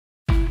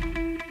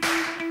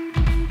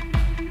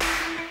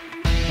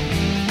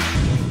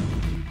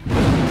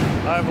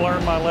I've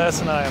learned my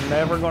lesson. I am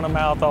never going to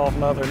mouth off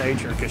Mother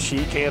Nature because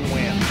she can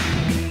win.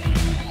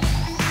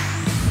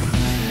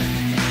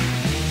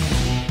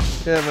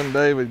 Kevin,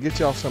 David, get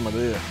y'all some of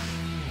this.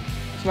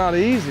 It's not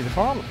easy to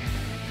farm it.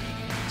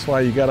 That's why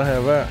you gotta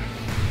have that.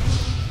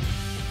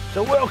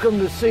 So welcome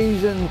to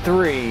season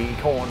 3,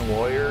 Corn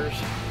Warriors.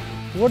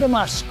 What am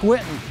I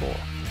squinting for?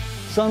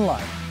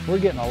 Sunlight. We're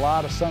getting a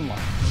lot of sunlight.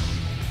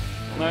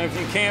 Now, if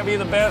you can't be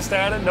the best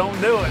at it, don't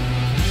do it.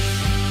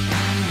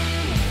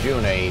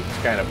 June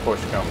 8th, kind of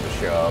push comes to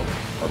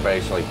shove. We're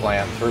basically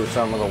planting through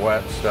some of the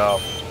wet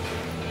stuff,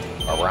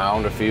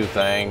 around a few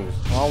things.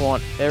 Well, I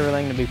want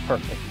everything to be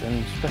perfect,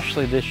 and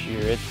especially this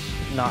year, it's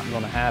not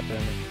going to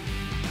happen.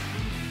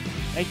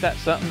 Ain't that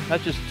something?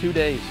 That's just 2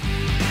 days.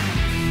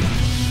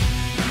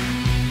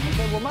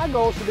 Okay, well, my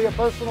goal is to be a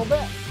personal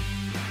best,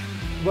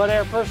 but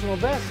our personal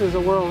best is a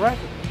world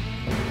record.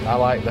 I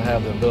like to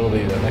have the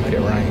ability to make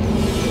it rain,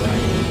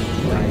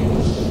 rain, rain.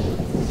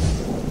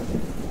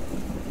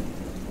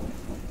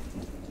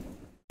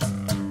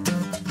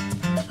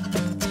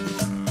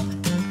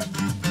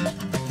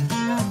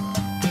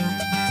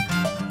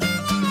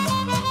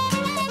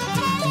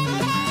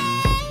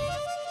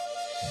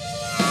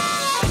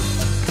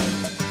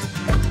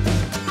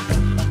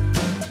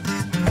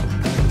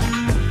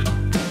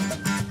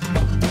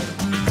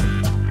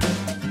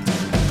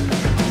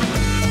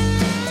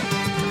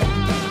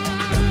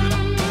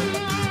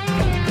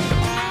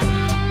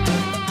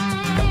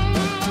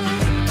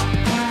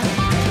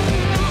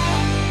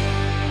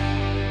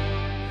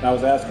 I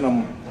was asking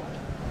them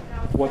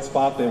what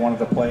spot they wanted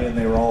to play, and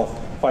they were all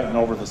fighting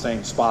over the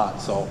same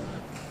spot. So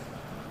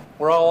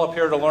we're all up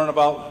here to learn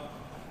about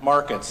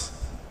markets.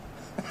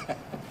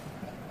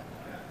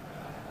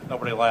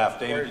 Nobody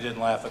laughed. David, you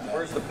didn't laugh at that.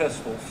 Where's the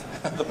pistols?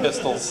 The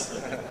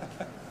pistols.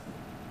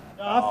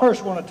 I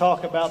first want to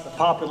talk about the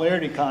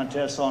popularity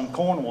contest on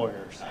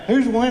CornWarriors.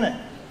 Who's winning?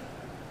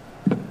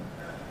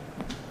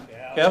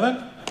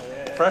 Kevin,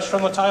 fresh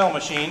from the tile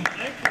machine.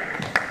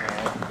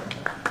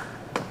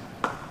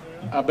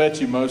 I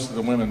bet you most of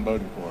the women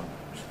voted for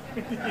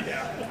it.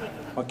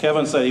 Well,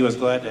 Kevin said he was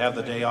glad to have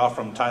the day off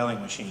from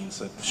tiling machines,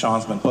 that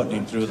Sean's been putting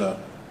him through the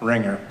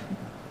ringer.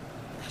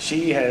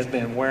 She has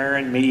been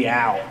wearing me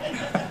out.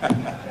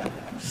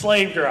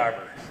 Slave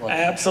driver.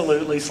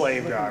 Absolutely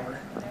slave driver.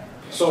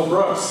 So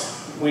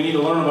Brooks, we need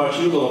to learn about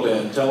you a little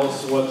bit. Tell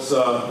us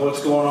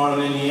what's going on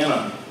in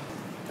Indiana.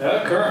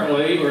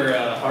 Currently, we're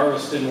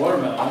harvesting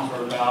watermelons.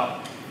 We're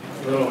about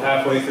a little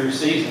halfway through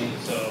season,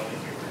 so.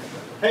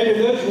 Hey,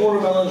 do those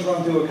watermelons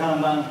run through a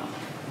combine?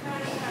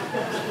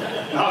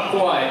 Not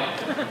quite.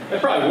 They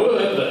probably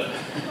would, but.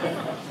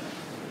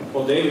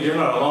 Well, David, you're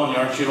not alone.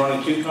 Aren't you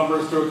running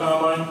cucumbers through a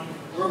combine?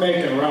 We're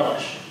making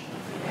relish.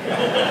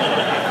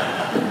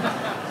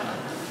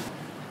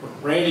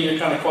 Randy, you're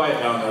kind of quiet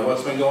down there.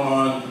 What's been going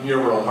on in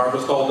your world?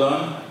 Harvest all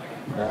done?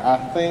 I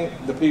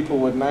think the people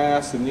with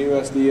NASS and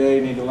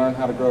USDA need to learn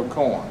how to grow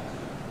corn.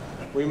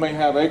 We may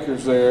have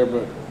acres there,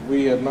 but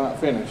we have not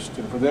finished.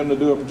 And for them to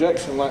do a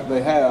projection like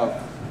they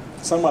have,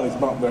 somebody's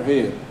bumped their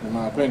head, in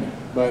my opinion.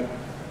 But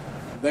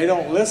they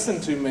don't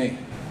listen to me.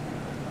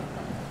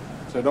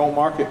 So don't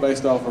market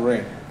based off of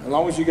Randy. As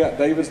long as you got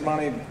David's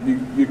money,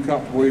 you're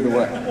comfortable either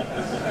way.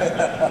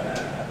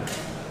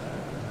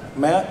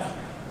 Matt,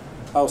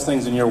 how's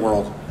things in your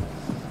world?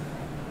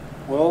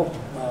 Well,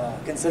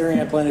 considering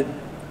I planted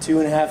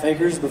 2.5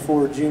 acres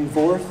before June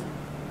 4th,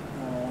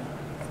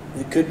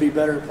 it could be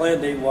better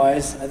plant date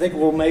wise. I think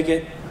we'll make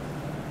it.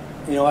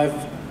 You know,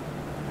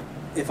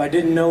 if I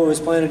didn't know it was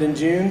planted in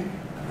June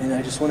and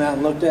I just went out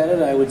and looked at it,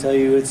 I would tell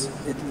you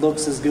it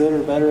looks as good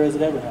or better as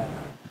it ever had.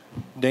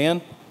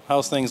 Dan,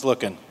 how's things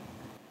looking?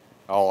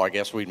 Oh, I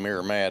guess we'd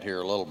mirror Matt here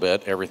a little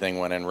bit. Everything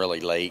went in really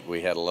late.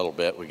 We had a little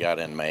bit. We got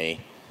in May.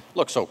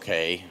 Looks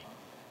okay.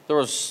 There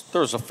was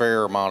a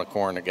fair amount of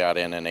corn that got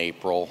in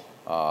April.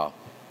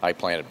 I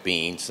planted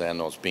beans, and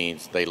those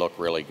beans, they look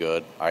really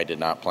good. I did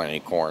not plant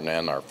any corn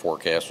then. Our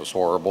forecast was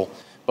horrible.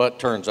 But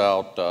turns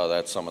out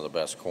that's some of the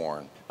best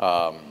corn.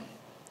 A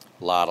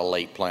lot of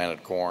late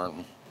planted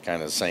corn,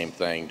 kind of the same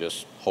thing,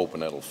 just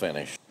hoping it'll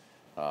finish.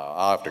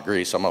 I'll have to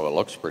agree, some of it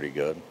looks pretty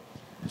good.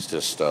 It's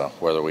just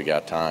whether we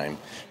got time.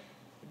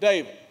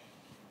 David.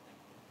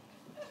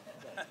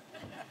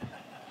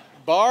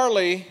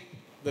 Barley,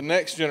 the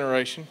next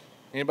generation,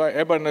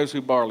 everybody knows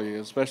who Barley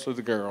is, especially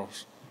the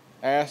girls.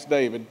 Ask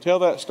David, tell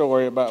that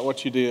story about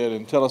what you did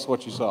and tell us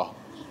what you saw.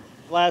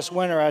 Last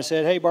winter I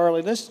said, hey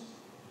Barley, let's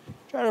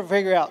try to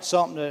figure out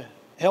something to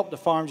help the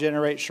farm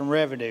generate some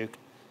revenue.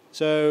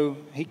 So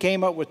he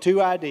came up with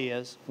 2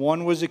 ideas.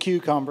 One was the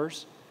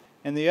cucumbers,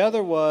 and the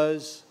other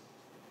was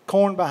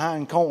corn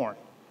behind corn.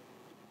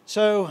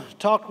 So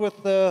talked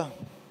with the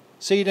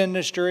seed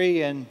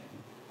industry, and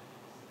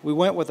we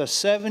went with a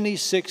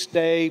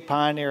 76-day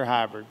Pioneer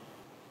hybrid.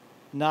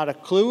 Not a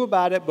clue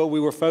about it, but we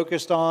were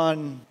focused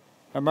on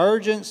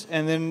emergence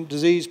and then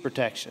disease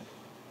protection.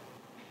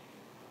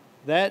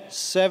 That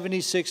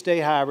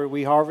 76-day hybrid,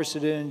 we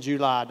harvested it in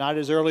July. Not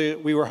as early,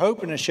 we were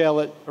hoping to shell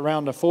it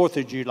around the 4th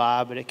of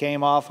July, but it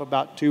came off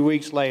about 2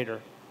 weeks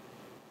later.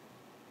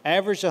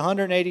 averaged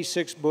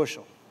 186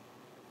 bushel.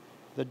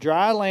 The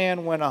dry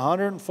land went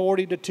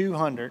 140 to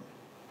 200.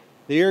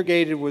 The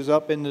irrigated was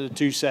up into the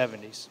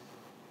 270s.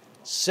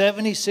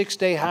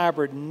 76-day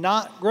hybrid,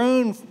 not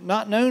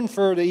known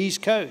for the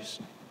East Coast.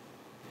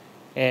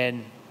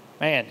 And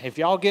man, if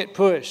y'all get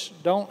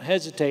pushed, don't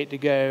hesitate to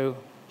go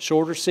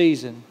shorter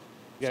season.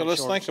 So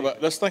let's think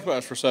about this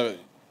for a second.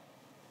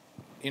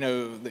 You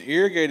know, the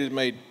irrigated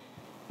made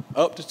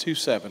up to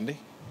 270.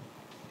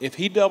 If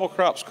he double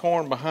crops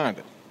corn behind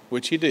it,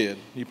 which he did,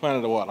 he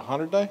planted a what,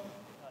 100-day? 99 day.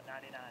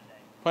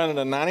 Planted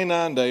a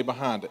 99-day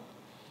behind it.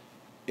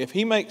 If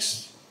he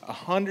makes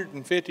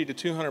 150 to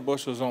 200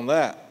 bushels on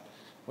that,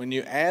 when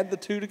you add the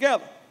two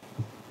together,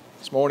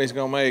 it's more than he's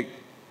going to make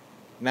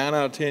 9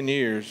 out of 10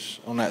 years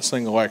on that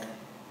single acre.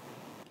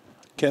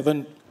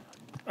 Kevin,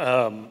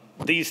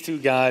 these two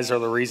guys are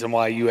the reason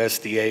why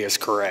USDA is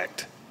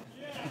correct.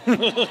 It's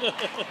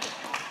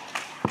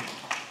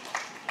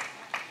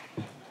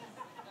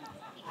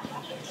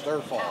their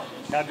fault.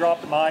 Can I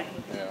drop the mic?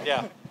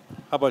 Yeah.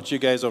 How about you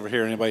guys over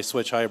here? Anybody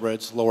switch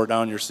hybrids, lower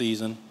down your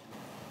season?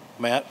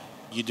 Matt,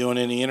 you doing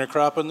any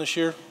intercropping this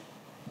year?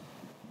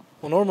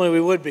 Well, normally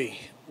we would be.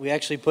 We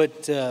actually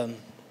put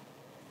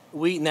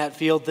wheat in that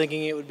field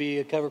thinking it would be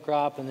a cover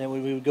crop, and then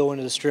we would go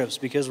into the strips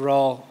because we're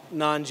all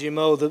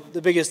non-GMO.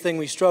 The biggest thing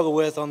we struggle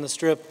with on the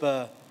strip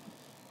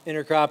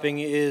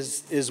intercropping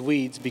is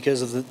weeds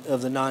because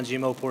of the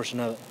non-GMO portion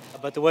of it.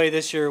 But the way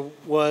this year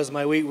was,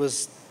 my wheat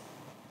was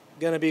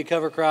going to be a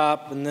cover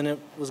crop, and then it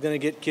was going to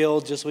get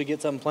killed just so we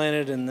get something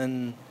planted, and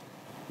then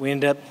we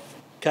ended up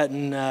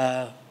cutting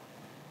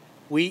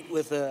wheat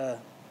with a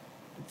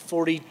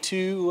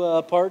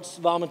 42 parts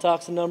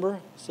vomitoxin number,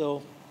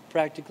 so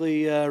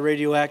practically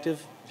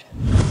radioactive.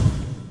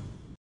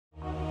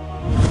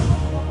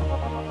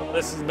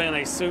 This has been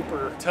a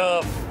super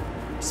tough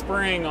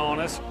spring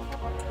on us.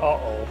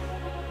 Uh-oh.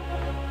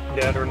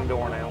 Deader than a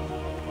doornail.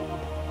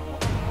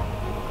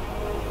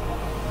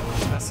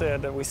 I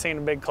said that we seen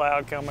a big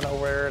cloud coming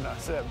over there, and I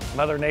said,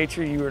 Mother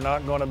Nature, you are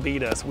not going to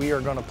beat us. We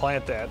are going to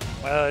plant that.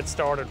 Well, it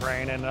started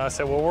raining, and I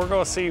said, well, we're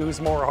going to see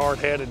who's more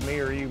hard-headed, me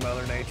or you,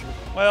 Mother Nature.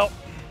 Well,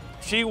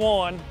 she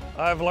won.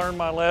 I've learned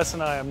my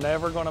lesson. I am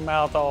never going to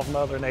mouth off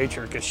Mother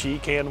Nature because she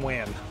can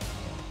win.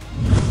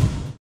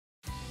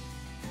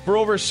 For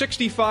over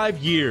 65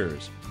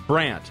 years,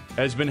 Brandt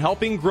has been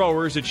helping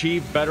growers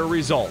achieve better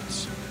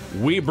results.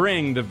 We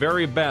bring the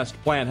very best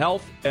plant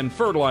health and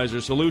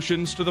fertilizer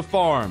solutions to the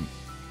farm.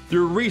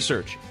 Through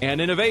research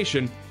and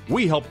innovation,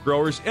 we help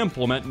growers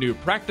implement new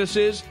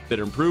practices that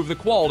improve the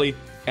quality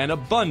and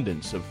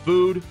abundance of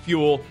food,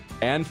 fuel,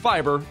 and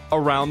fiber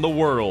around the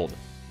world.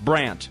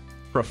 Brandt,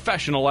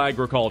 professional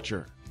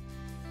agriculture.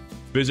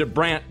 Visit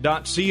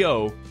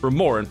brandt.co for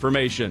more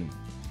information.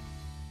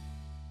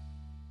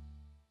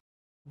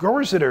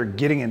 Growers that are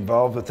getting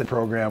involved with the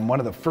program, one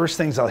of the first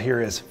things I'll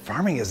hear is,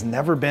 farming has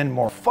never been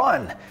more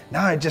fun.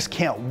 Now I just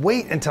can't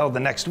wait until the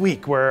next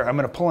week where I'm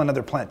going to pull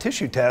another plant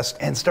tissue test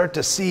and start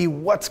to see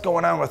what's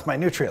going on with my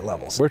nutrient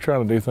levels. We're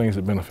trying to do things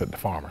that benefit the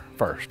farmer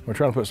first. We're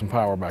trying to put some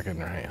power back in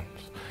their hands.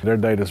 Their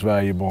data is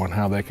valuable and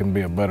how they can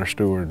be a better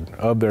steward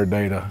of their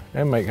data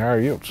and make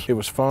higher yields. It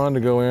was fun to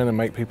go in and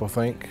make people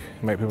think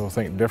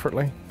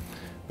differently.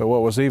 But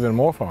what was even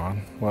more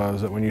fun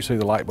was that when you see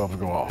the light bulbs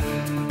go off.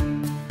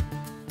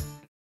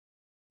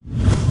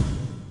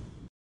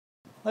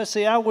 Let's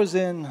see, I was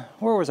in,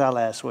 where was I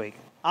last week?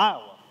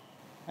 Iowa,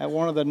 at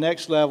one of the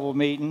next level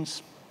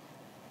meetings.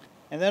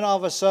 And then all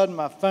of a sudden,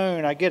 my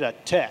phone, I get a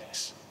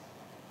text.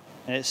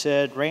 And it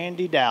said,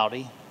 Randy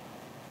Dowdy.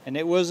 And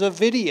it was a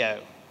video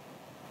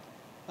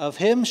of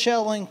him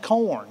shelling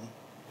corn.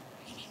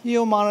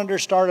 Yield monitor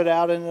started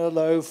out in the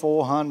low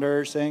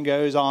 400s, then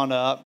goes on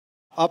up,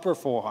 upper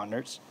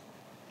 400s.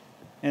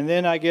 And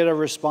then I get a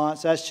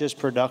response, that's just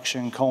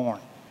production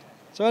corn.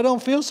 So I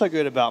don't feel so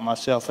good about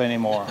myself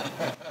anymore.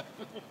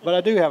 But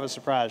I do have a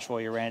surprise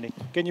for you, Randy.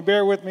 Can you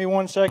bear with me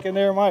 1 second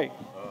there, Mike?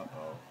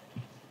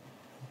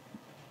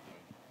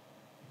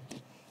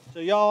 So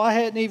y'all, I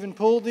hadn't even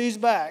pulled these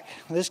back.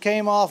 This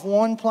came off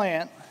one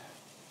plant.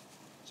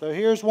 So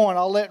here's one.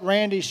 I'll let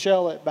Randy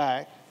shell it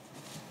back.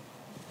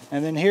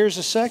 And then here's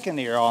the second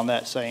ear on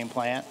that same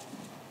plant.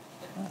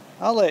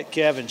 I'll let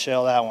Kevin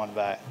shell that one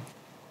back.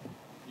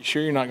 You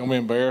sure you're not going to be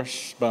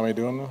embarrassed by me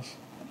doing this?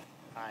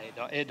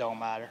 It don't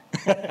matter.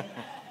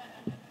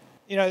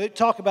 You know, they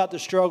talk about the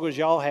struggles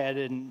y'all had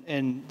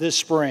in this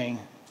spring.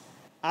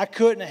 I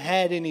couldn't have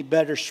had any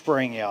better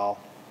spring, y'all.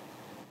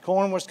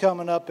 Corn was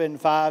coming up in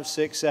 5,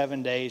 6,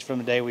 7 days from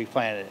the day we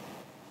planted it.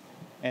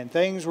 And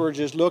things were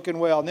just looking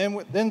well.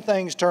 And then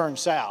things turned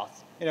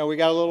south. You know, we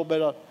got a little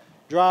bit of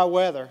dry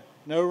weather,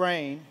 no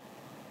rain.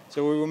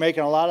 So we were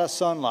making a lot of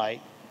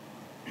sunlight.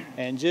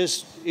 And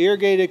just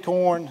irrigated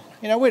corn,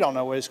 you know, we don't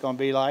know what it's going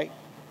to be like.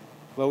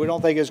 But we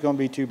don't think it's going to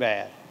be too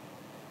bad.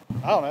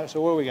 I don't know.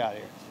 So what do we got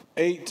here?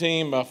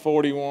 18 by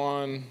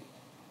 41.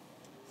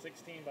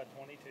 16 by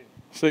 22.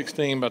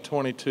 16 by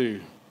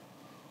 22.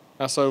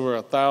 That's over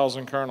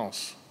 1,000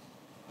 kernels.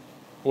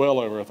 Well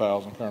over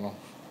 1,000 kernels.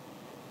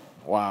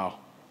 Wow.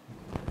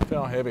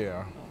 Feel how heavy they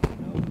are.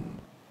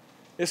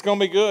 It's going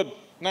to be good.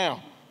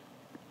 Now,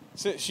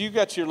 since you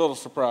got your little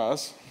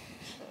surprise.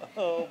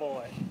 Oh,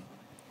 boy.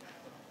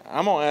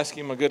 I'm going to ask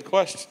him a good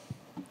question.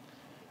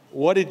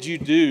 What did you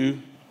do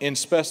in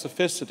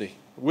specificity,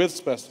 with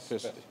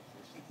specificity,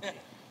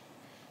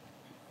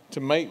 to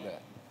make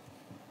that?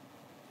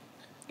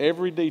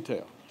 Every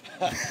detail.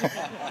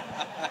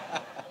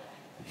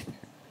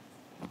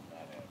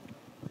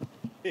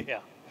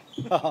 Yeah.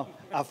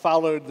 I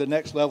followed the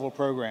next level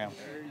program.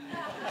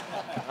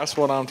 That's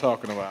what I'm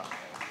talking about.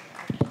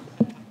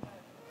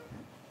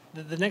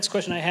 The next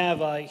question I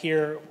have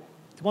here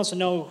wants to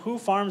know who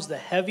farms the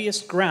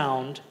heaviest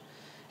ground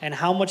and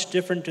how much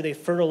different do they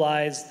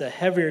fertilize the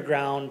heavier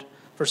ground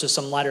versus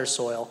some lighter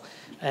soil?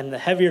 And the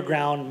heavier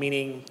ground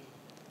meaning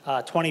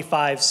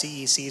 25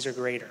 CECs or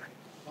greater.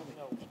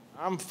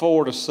 I'm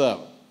 4 to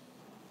 7.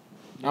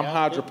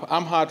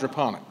 I'm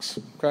hydroponics,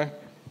 okay?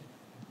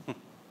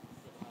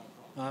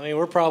 I mean,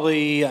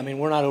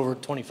 we're not over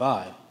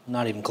 25,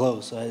 not even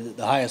close. The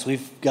highest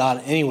we've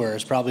got anywhere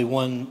is probably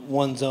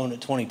one zone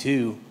at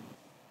 22.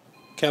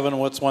 Kevin,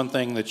 what's one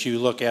thing that you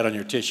look at on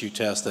your tissue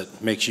test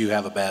that makes you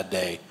have a bad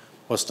day?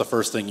 What's the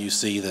first thing you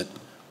see that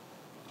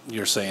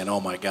you're saying, oh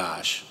my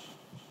gosh?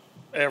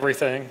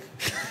 Everything.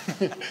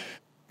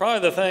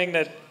 Probably the thing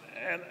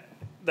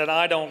that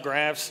I don't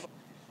grasp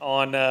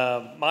on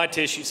my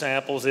tissue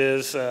samples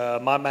is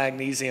my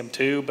magnesium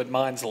too, but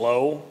mine's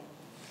low.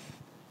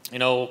 You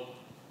know,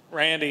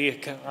 Randy,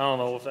 I don't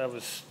know if that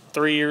was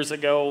 3 years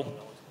ago,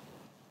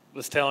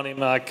 was telling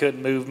him I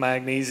couldn't move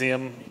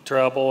magnesium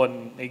trouble,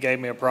 and he gave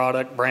me a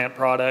product, Brandt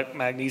product,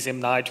 magnesium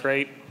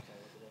nitrate.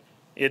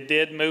 It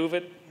did move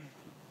it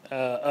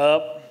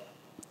up,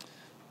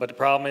 but the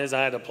problem is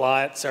I had to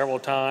apply it several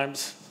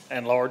times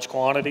in large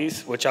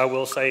quantities, which I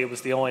will say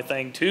was the only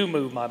thing to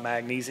move my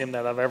magnesium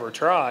that I've ever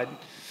tried.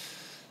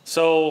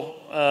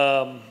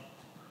 So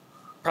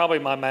probably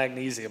my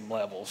magnesium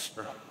levels.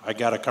 I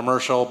got a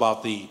commercial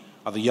about the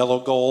yellow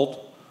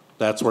gold.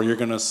 That's where you're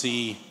going to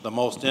see the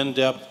most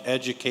in-depth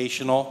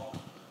educational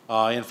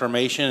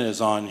information is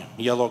on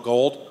yellow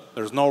gold.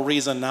 There's no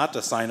reason not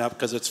to sign up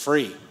because it's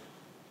free.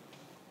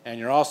 And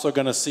you're also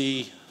going to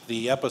see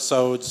the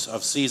episodes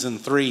of season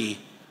 3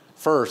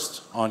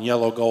 first on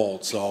yellow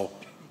gold. So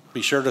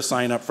be sure to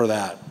sign up for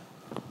that.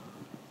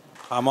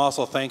 I'm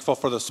also thankful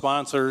for the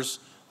sponsors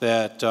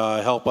that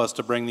help us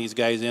to bring these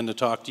guys in to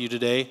talk to you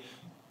today.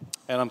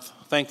 And I'm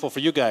thankful for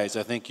you guys.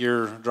 I think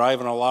you're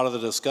driving a lot of the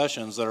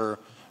discussions that are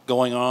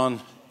going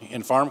on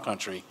in farm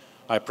country.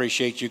 I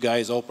appreciate you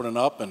guys opening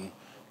up and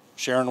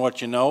sharing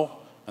what you know,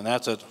 and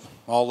that's at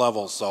all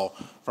levels. So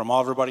from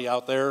everybody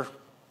out there,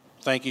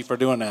 thank you for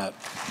doing that.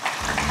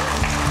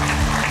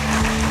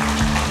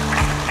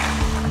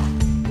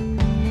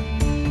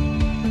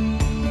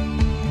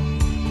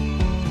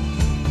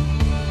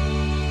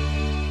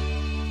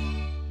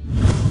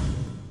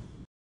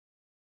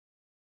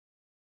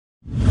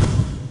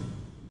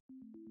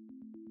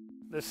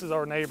 This is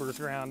our neighbor's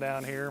ground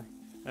down here,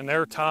 and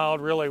they're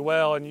tiled really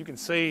well, and you can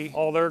see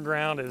all their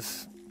ground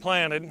is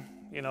planted.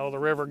 You know, the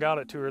river got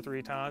it 2 or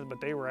 3 times,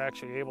 but they were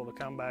actually able to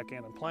come back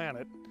in and plant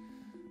it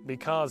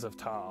because of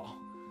tile.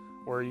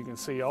 Where you can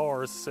see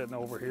ours sitting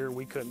over here,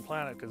 we couldn't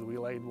plant it because we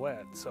laid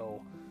wet.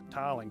 So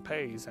tiling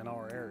pays in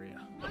our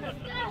area.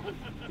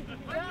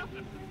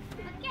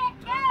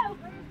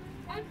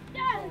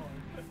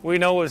 We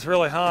know it's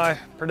really high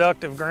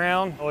productive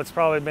ground. Oh, it's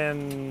probably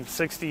been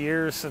 60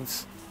 years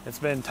since it's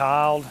been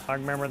tiled. I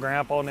remember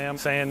Grandpa and them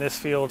saying this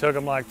field took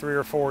them like 3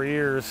 or 4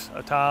 years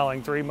of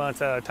tiling 3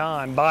 months at a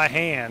time by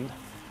hand.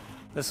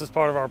 This is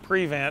part of our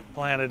prevent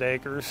planted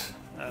acres.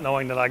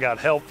 Knowing that I got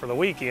help for the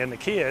weekend, the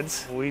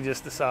kids, we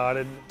just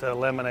decided to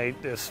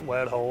eliminate this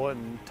wet hole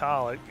and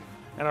tile it.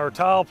 And our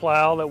tile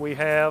plow that we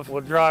have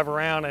will drive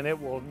around and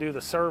it will do the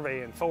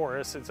surveying for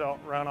us. It's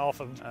run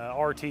off of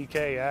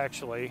RTK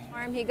actually.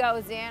 He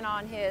goes in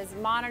on his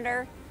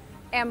monitor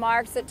and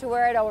marks it to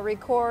where it'll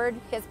record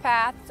his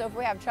path. So if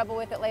we have trouble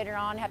with it later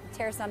on, have to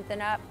tear something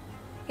up,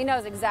 he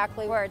knows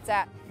exactly where it's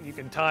at. You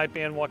can type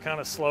in what kind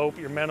of slope,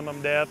 your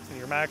minimum depth and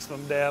your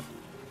maximum depth,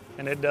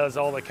 and it does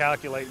all the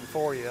calculating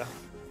for you.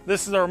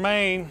 This is our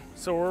main,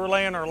 so we're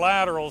laying our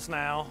laterals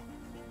now.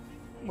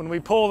 When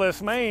we pull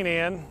this main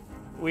in,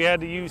 we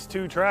had to use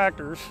 2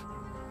 tractors,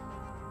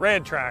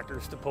 red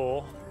tractors to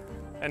pull.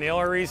 And the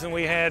only reason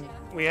we had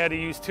to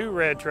use 2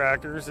 red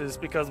tractors is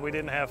because we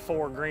didn't have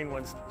 4 green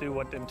ones to do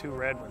what them 2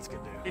 red ones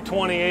could do.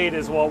 28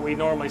 is what we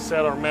normally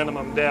set our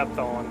minimum depth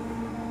on.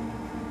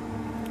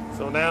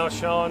 So now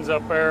Sean's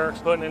up there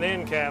putting an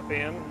end cap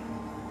in,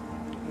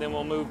 and then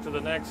we'll move to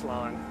the next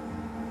line.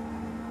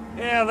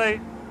 Yeah,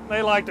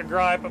 they like to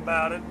gripe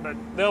about it, but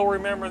they'll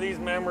remember these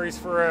memories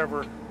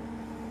forever.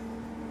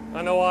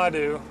 I know I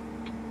do.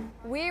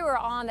 We were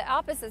on the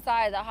opposite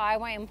side of the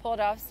highway and pulled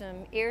off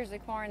some ears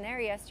of corn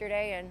there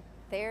yesterday, and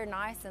they're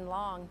nice and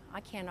long.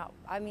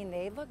 I mean,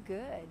 they look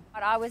good.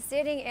 But I was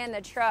sitting in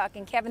the truck,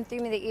 and Kevin threw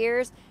me the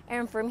ears,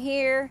 and from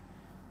here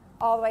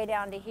all the way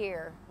down to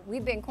here.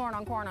 We've been corn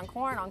on corn on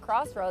corn on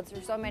Crossroads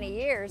for so many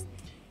years.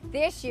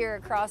 This year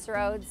at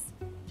Crossroads,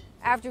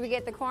 after we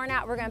get the corn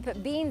out, we're gonna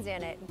put beans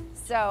in it.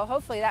 So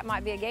hopefully that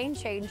might be a game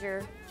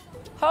changer.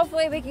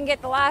 Hopefully we can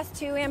get the last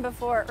 2 in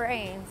before it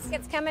rains.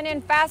 It's coming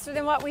in faster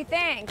than what we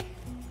think.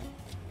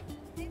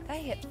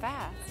 They hit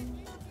fast,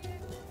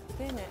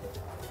 didn't it?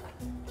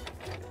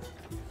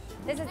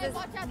 This is this.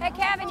 Hey,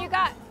 Kevin,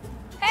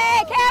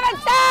 Hey, Kevin,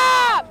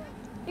 stop!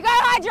 You got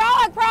a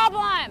hydraulic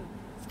problem.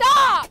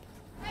 Stop!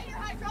 Hey, your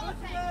hydraulic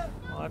tank.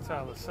 Well, that's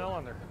out of the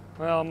cylinder.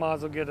 Well, I might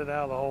as well get it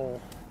out of the hole.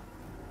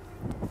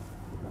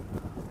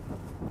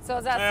 So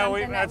is that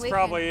something that's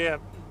probably it.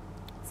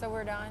 So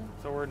we're done?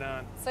 So we're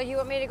done. So you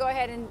want me to go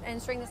ahead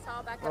and string this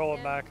towel back up? Roll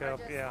it back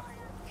up, yeah.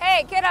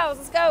 Hey, kiddos,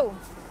 let's go.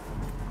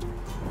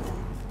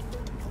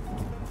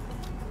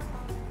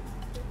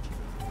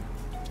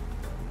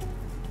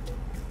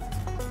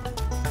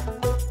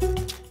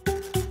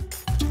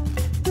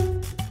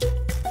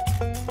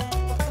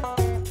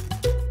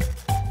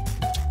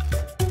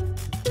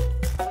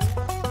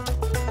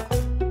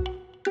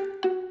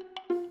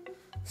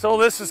 So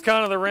this is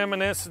kind of the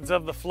reminiscence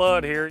of the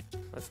flood here.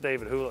 That's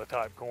David Hula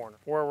type corn.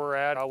 Where we're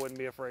at, I wouldn't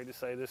be afraid to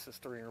say this is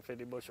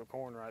 350 bushel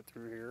corn right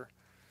through here.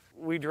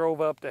 We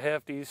drove up to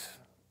Hefty's,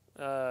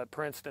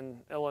 Princeton,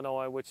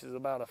 Illinois, which is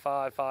about a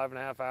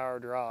 5.5 hour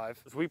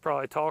drive. We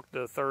probably talked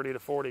to 30 to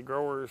 40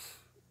 growers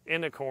in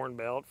the corn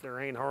belt.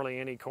 There ain't hardly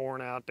any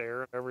corn out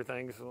there.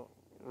 Everything's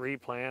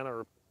replant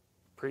or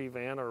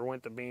prevent or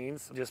went to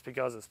beans. Just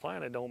because it's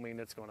planted don't mean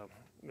it's gonna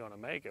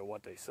make it,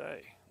 what they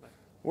say.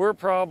 We're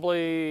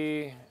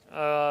probably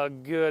a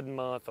good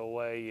month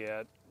away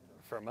yet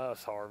from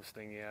us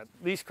harvesting yet.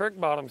 These creek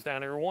bottoms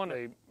down here, one,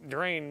 they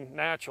drain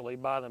naturally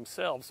by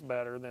themselves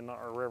better than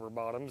our river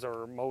bottoms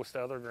or most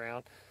other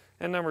ground.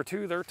 And number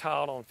two, they're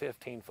tiled on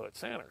 15-foot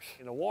centers.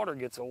 And the water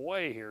gets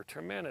away here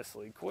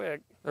tremendously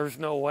quick. There's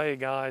no way,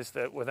 guys,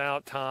 that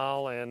without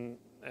tile and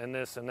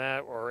this and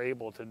that are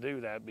able to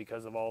do that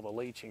because of all the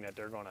leaching that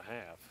they're gonna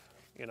have.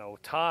 You know,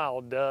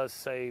 tile does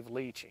save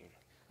leaching.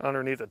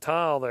 Underneath the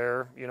tile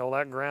there, you know,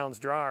 that ground's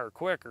drier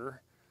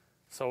quicker,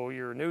 so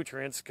your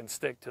nutrients can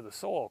stick to the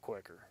soil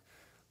quicker.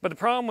 But the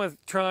problem with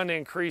trying to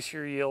increase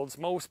your yields,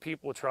 most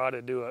people try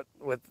to do it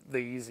with the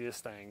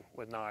easiest thing,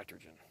 with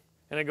nitrogen.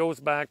 And it goes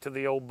back to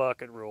the old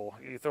bucket rule.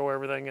 You throw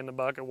everything in the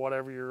bucket,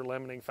 whatever your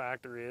limiting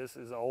factor is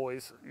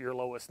always your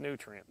lowest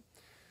nutrient.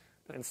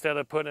 Instead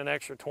of putting an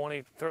extra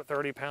 20,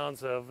 30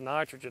 pounds of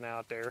nitrogen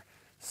out there,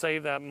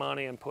 save that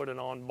money and put it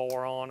on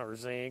boron or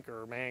zinc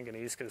or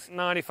manganese, because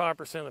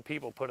 95% of the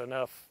people put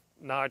enough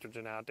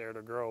nitrogen out there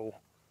to grow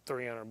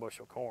 300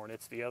 bushel corn.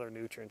 It's the other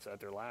nutrients that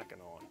they're lacking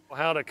on.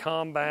 How to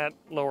combat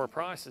lower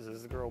prices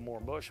is to grow more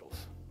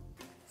bushels.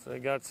 So they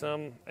got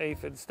some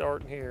aphids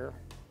starting here.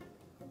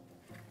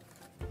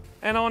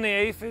 And on the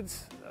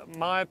aphids,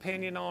 my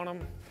opinion on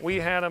them, we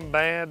had them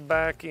bad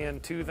back in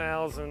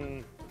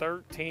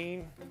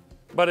 2013,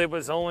 but it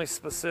was only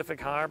specific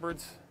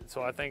hybrids.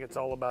 So I think it's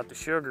all about the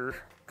sugar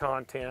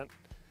content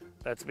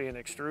that's being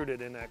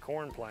extruded in that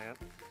corn plant.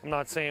 I'm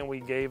not saying we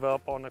gave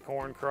up on the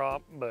corn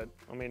crop, but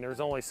I mean,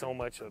 there's only so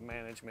much that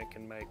management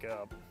can make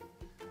up.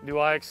 Do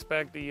I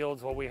expect the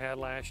yields what we had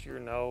last year?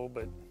 No,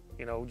 but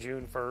you know,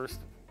 June 1st,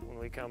 when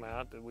we come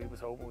out, that we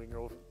was hoping we'd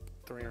grow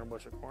 300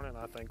 bushel corn, and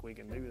I think we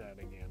can do that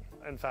again.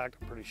 In fact,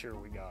 I'm pretty sure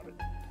we got it.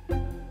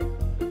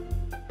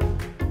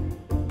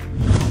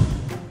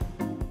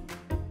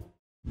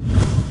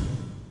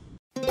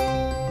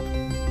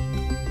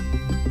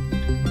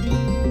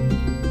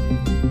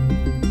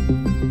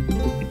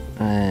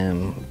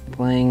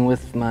 Playing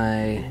with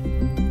my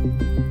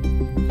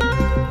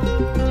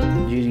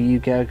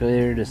GDU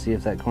calculator to see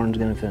if that corn's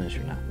gonna finish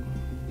or not.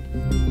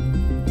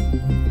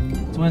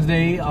 It's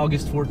Wednesday,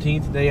 August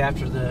 14th, day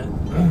after the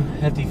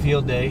Hefty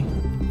Field day.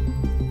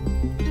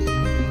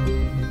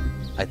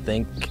 I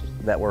think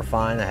that we're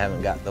fine. I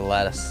haven't got the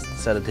latest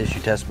set of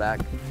tissue tests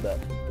back, but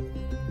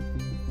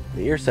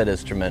the ear set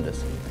is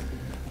tremendous.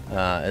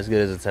 As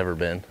good as it's ever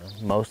been.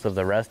 Most of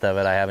the rest of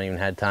it I haven't even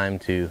had time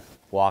to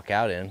walk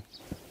out in.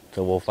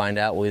 So we'll find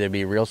out. We'll either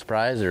be real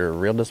surprised or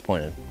real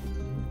disappointed.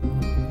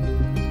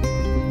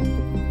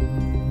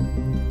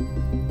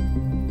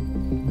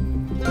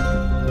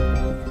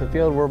 The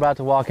field we're about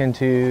to walk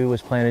into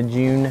was planted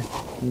June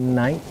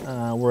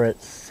 9th. We're at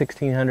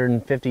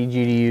 1,650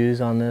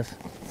 GDUs on this.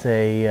 It's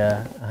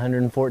a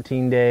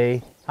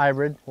 114-day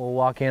hybrid. We'll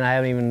walk in. I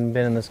haven't even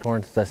been in this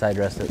corn since I side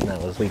dressed it, and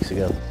that was weeks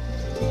ago.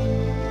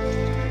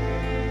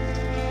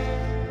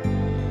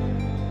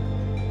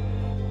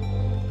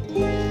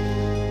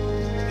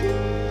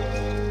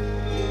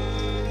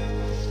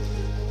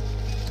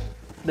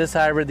 This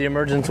hybrid, the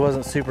emergence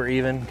wasn't super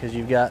even because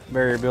you've got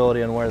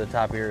variability on where the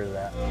top ear is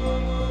at.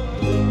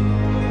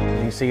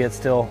 You can see it's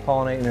still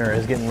pollinating or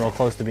is getting real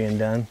close to being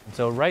done.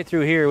 So right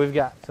through here, we've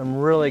got some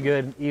really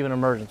good even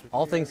emergence.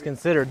 All things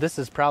considered, this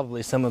is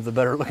probably some of the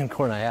better looking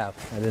corn I have.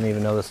 I didn't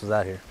even know this was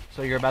out here.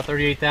 So you're about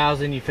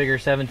 38,000, you figure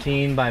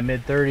 17 by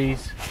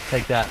mid-30s.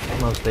 Take that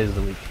most days of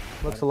the week.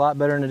 Looks a lot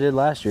better than it did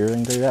last year, I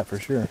can tell you that for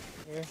sure.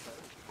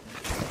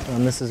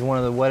 This is one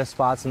of the wettest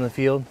spots in the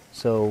field,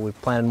 so we've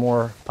planted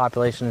more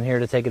population in here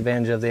to take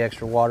advantage of the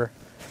extra water.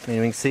 I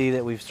mean, we can see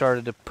that we've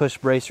started to push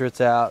brace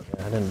roots out.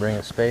 I didn't bring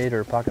a spade or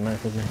a pocket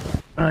knife with me.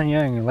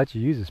 Yeah, I'm gonna let you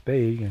use a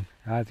spade.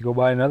 I have to go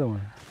buy another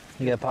one.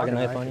 You got a pocket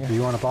knife on you? Do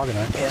you want a pocket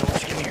knife? Yeah,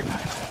 let's give me your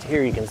pocket knife.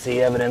 Here you can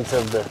see evidence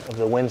of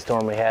the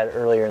windstorm we had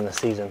earlier in the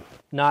season.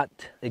 Not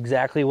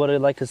exactly what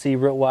I'd like to see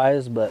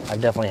root-wise, but I've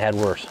definitely had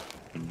worse.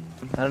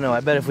 I don't know, I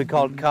bet if we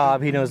called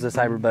Kalb, he knows this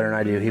hybrid better than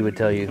I do, he would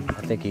tell you.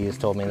 I think he has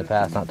told me in the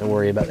past not to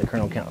worry about the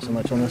kernel count so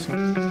much on this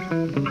one.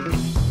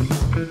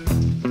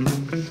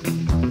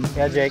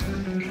 Yeah, Jake?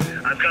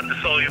 I've got the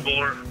soluble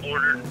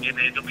ordered, and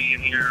it'll be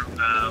in here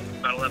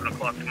about 11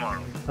 o'clock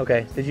tomorrow.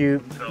 Okay, did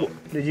you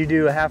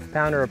do a half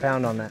pound or a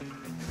pound on that?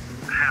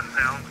 A half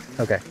pound.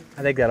 Okay,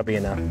 I think that'll be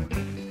enough.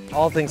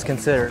 All things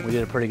considered, we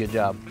did a pretty good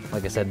job.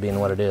 Like I said, being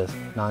what it is.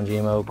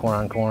 Non-GMO, corn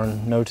on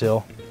corn,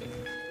 no-till.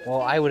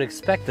 Well, I would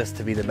expect this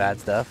to be the bad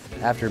stuff.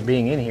 After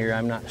being in here,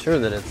 I'm not sure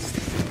that it's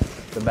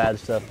the bad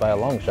stuff by a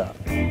long shot.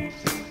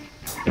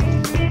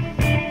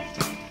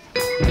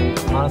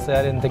 Honestly,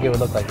 I didn't think it would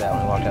look like that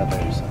when I walked out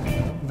there, so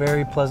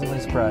very pleasantly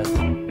surprised.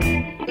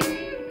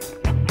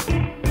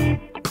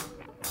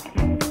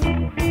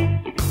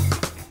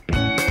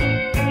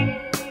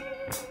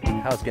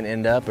 How it's going to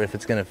end up, or if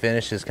it's going to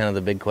finish, is kind of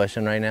the big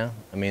question right now.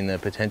 I mean, the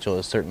potential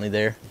is certainly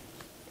there.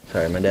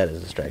 Sorry, my dad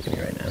is distracting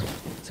me right now.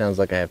 Sounds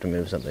like I have to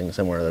move something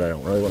somewhere that I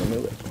don't really want to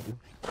move it.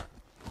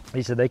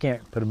 He said they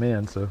can't put them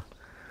in, so.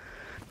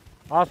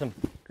 Awesome.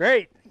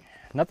 Great.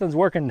 Nothing's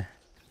working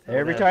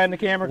every time the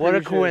camera. What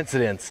a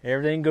coincidence.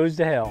 Everything goes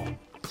to hell.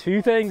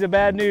 2 things of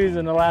bad news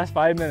in the last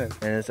 5 minutes.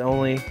 And it's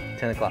only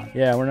 10 o'clock.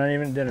 Yeah, we're not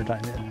even at dinner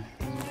time yet.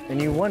 And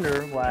you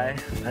wonder why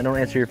I don't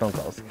answer your phone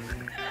calls.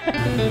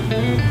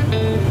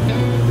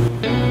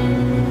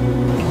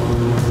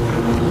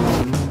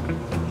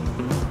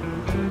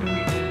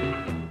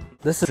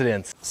 This is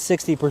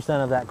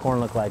 60% of that corn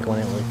looked like when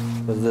it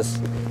was this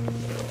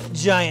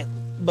giant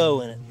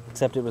bow in it,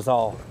 except it was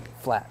all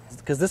flat.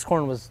 Because this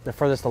corn was the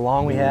furthest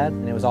along we had,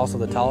 and it was also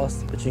the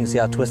tallest, but you can see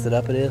how twisted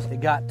up it is.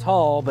 It got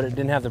tall, but it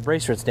didn't have the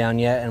brace roots down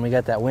yet, and we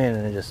got that wind,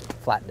 and it just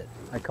flattened it.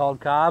 I called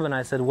Kalb, and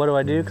I said, what do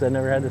I do? Because I've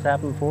never had this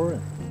happen before.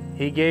 And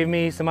he gave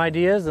me some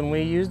ideas, and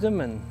we used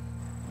them, and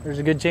there's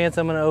a good chance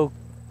I'm going to owe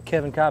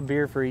Kevin Kalb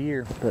beer for a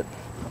year, but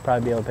I'll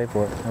probably be able to pay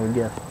for it, I would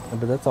guess.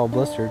 But that's all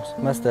blistered.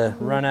 Must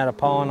have run out of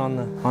pollen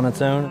on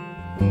its own.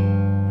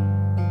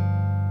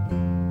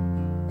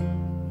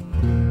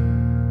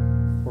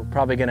 We're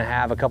probably going to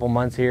have a couple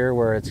months here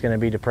where it's going to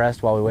be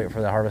depressed while we wait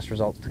for the harvest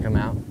results to come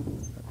out.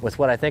 With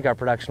what I think our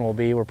production will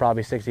be, we're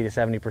probably 60 to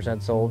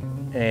 70% sold,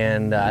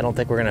 and I don't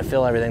think we're going to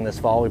fill everything this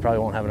fall. We probably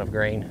won't have enough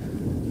grain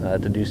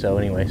to do so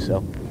anyway,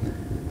 so.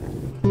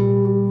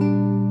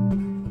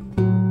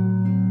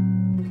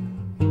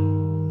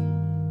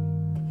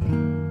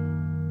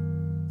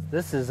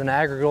 This is an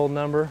aggregate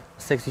number,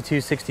 62,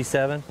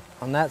 67.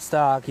 On that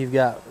stock, you've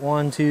got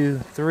 1, 2,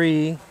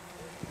 3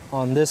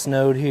 on this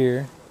node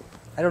here.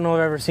 I don't know if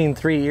I've ever seen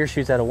 3 ear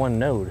shoots out of 1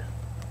 node. And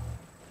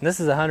this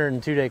is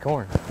 102-day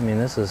corn. I mean,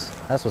 that's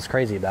what's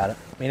crazy about it.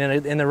 I mean,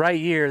 in the right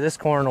year, this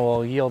corn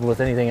will yield with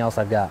anything else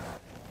I've got.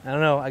 I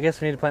don't know, I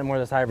guess we need to plant more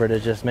of this hybrid.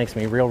 It just makes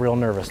me real, real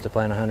nervous to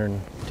plant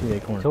 102-day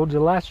corn. I told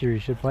you last year you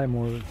should plant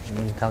more of it. I've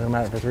been talking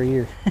about it for 3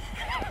 years.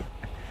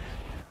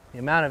 The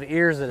amount of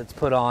ears that it's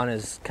put on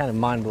is kind of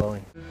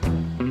mind-blowing.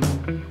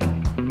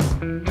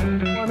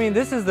 Well, I mean,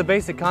 this is the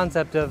basic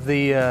concept of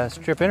the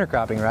strip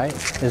intercropping, right?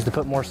 Is to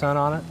put more sun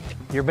on it.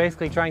 You're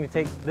basically trying to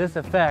take this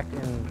effect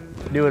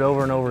and do it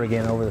over and over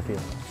again over the field.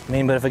 I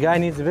mean, but if a guy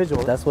needs a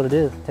visual, that's what it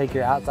is. Take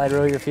your outside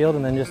row of your field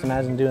and then just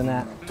imagine doing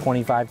that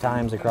 25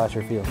 times across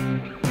your field.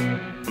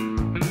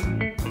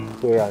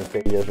 We were on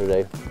stage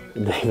yesterday.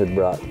 David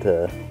brought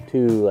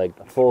 2 like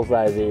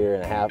full-size ear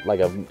and a half, like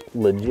a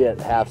legit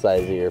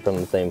half-size ear from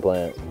the same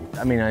plant.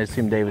 I mean, I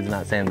assume David's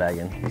not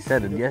sandbagging.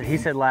 He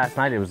said last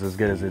night it was as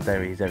good as he's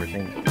ever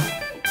seen it.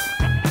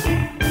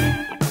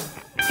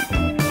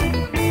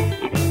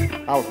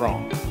 I was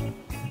wrong.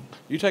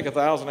 You take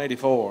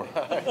 1,084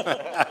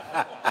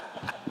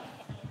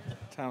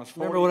 times 40.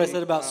 Remember what I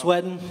said about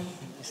sweating?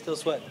 He's still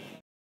sweating.